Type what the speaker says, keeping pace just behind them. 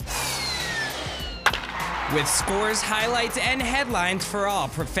With scores, highlights, and headlines for all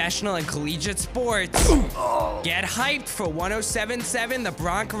professional and collegiate sports. Get hyped for 107.7 The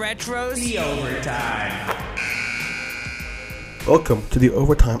Bronx Retro's The Overtime. Welcome to The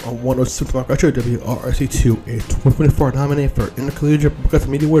Overtime on 107 The Bronx Retro WRC2, a 2024 nominee for Intercollegiate Broadcast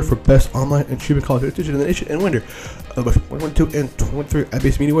Media Award for Best Online and Streaming College Education in the Nation and winner of the 2022 and 2023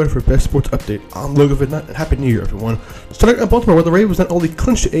 IBS Media Award for Best Sports Update. I'm Logan VanDine, and Happy New Year, everyone. Starting in Baltimore, where the Ravens not only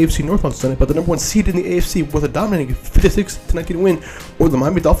clinched the AFC North on Sunday, but the number one seed in the AFC with a dominating 56-19 win over the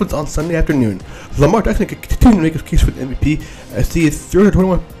Miami Dolphins on Sunday afternoon. Lamar Jackson continued to make his case for the MVP as he is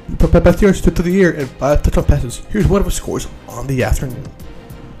 321 best yards to the year and 5 touchdown passes. Here's one of his scores on the afternoon.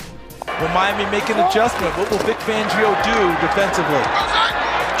 Will Miami make an adjustment? What will Vic Fangio do defensively?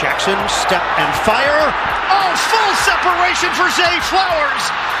 Jackson, step and fire. Oh, full separation for Zay Flowers.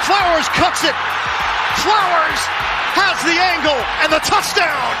 Flowers cuts it. Flowers has the angle and the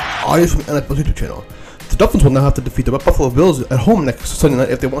touchdown. Audience from NFL's YouTube channel. The Dolphins will now have to defeat the Buffalo Bills at home next Sunday night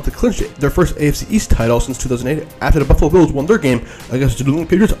if they want to clinch their first AFC East title since 2008 after the Buffalo Bills won their game against the New England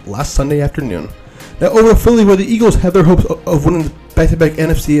Patriots last Sunday afternoon. Now over to Philly, where the Eagles have their hopes of winning the back-to-back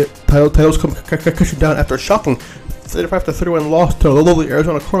NFC titles come crashing down after a shocking 35-31 loss to the lowly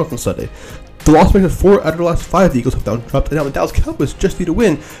Arizona Cardinals on Sunday. The loss makes it 4 out of the last 5 the Eagles have dropped, and now the Dallas Cowboys just need a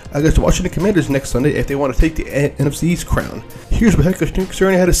win against the Washington Commanders next Sunday if they want to take the NFC East crown. Here's what head coach Nick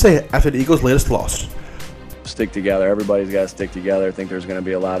Sirianni had to say after the Eagles' latest loss. Stick together. Everybody's got to stick together. I think there's going to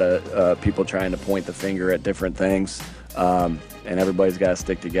be a lot of people trying to point the finger at different things, and everybody's got to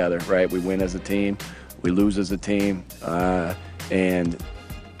stick together, right? We win as a team, we lose as a team, and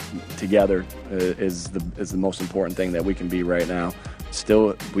together is the most important thing that we can be right now.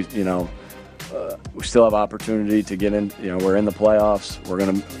 Still, we still have opportunity to get in. We're in the playoffs. We're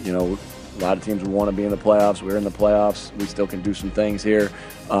gonna, a lot of teams would want to be in the playoffs. We're in the playoffs. We still can do some things here.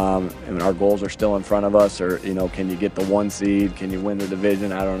 And our goals are still in front of us. Or, can you get the 1 seed? Can you win the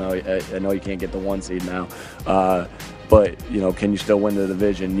division? I don't know. I know you can't get the 1 seed now. But, can you still win the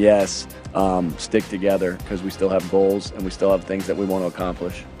division? Yes. Stick together because we still have goals and we still have things that we want to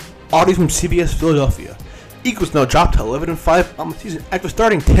accomplish. Audience from CBS Philadelphia. Eagles now dropped to 11-5 on the season after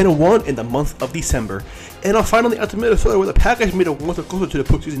starting 10-1 in the month of December. And finally out to Minnesota, where the Packers made it one step closer to the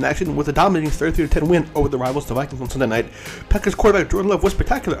postseason action with a dominating 33-10 win over the rivals, the Vikings, on Sunday night. Packers quarterback Jordan Love was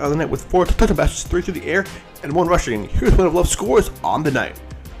spectacular on the night with 4 touchdown passes, 3 through the air, and 1 rushing. Here's one of Love's scores on the night.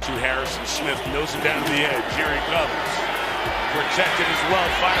 To Harrison Smith, nosing down to the edge. Here he comes. Protected as well,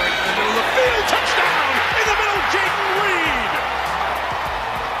 firing in the middle of the field. Touchdown! In the middle, Jaden Reed!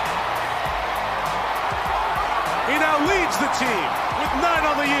 He now leads the team with 9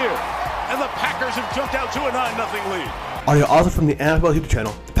 on the year. And the Packers have jumped out to a 9-0 lead. Audio also from the NFL YouTube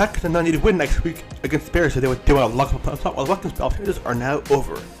channel. The Packers now need to win next week against the Bears so they want to lock up on top while the Vikings playoff chances are now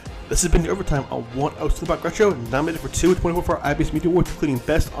over. This has been the Overtime on 107 The Bronx Retro, nominated for 2 2024 IBS Media Awards, including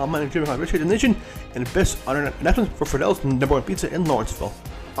Best Online and Streaming College in the Nation and Best Honor Announcement for Friedell's #1 Pizza in Lawrenceville.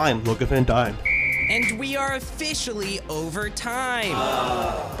 I'm Logan VanDine. And we are officially overtime.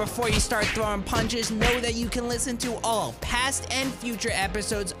 Before you start throwing punches, know that you can listen to all past and future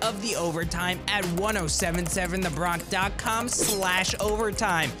episodes of The Overtime at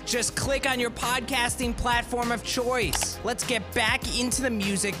 1077thebronx.com/overtime. Just click on your podcasting platform of choice. Let's get back into the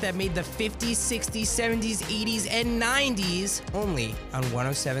music that made the 50s, 60s, 70s, 80s, and 90s only on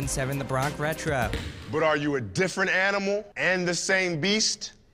 1077 The Bronx Retro. But are you a different animal and the same beast?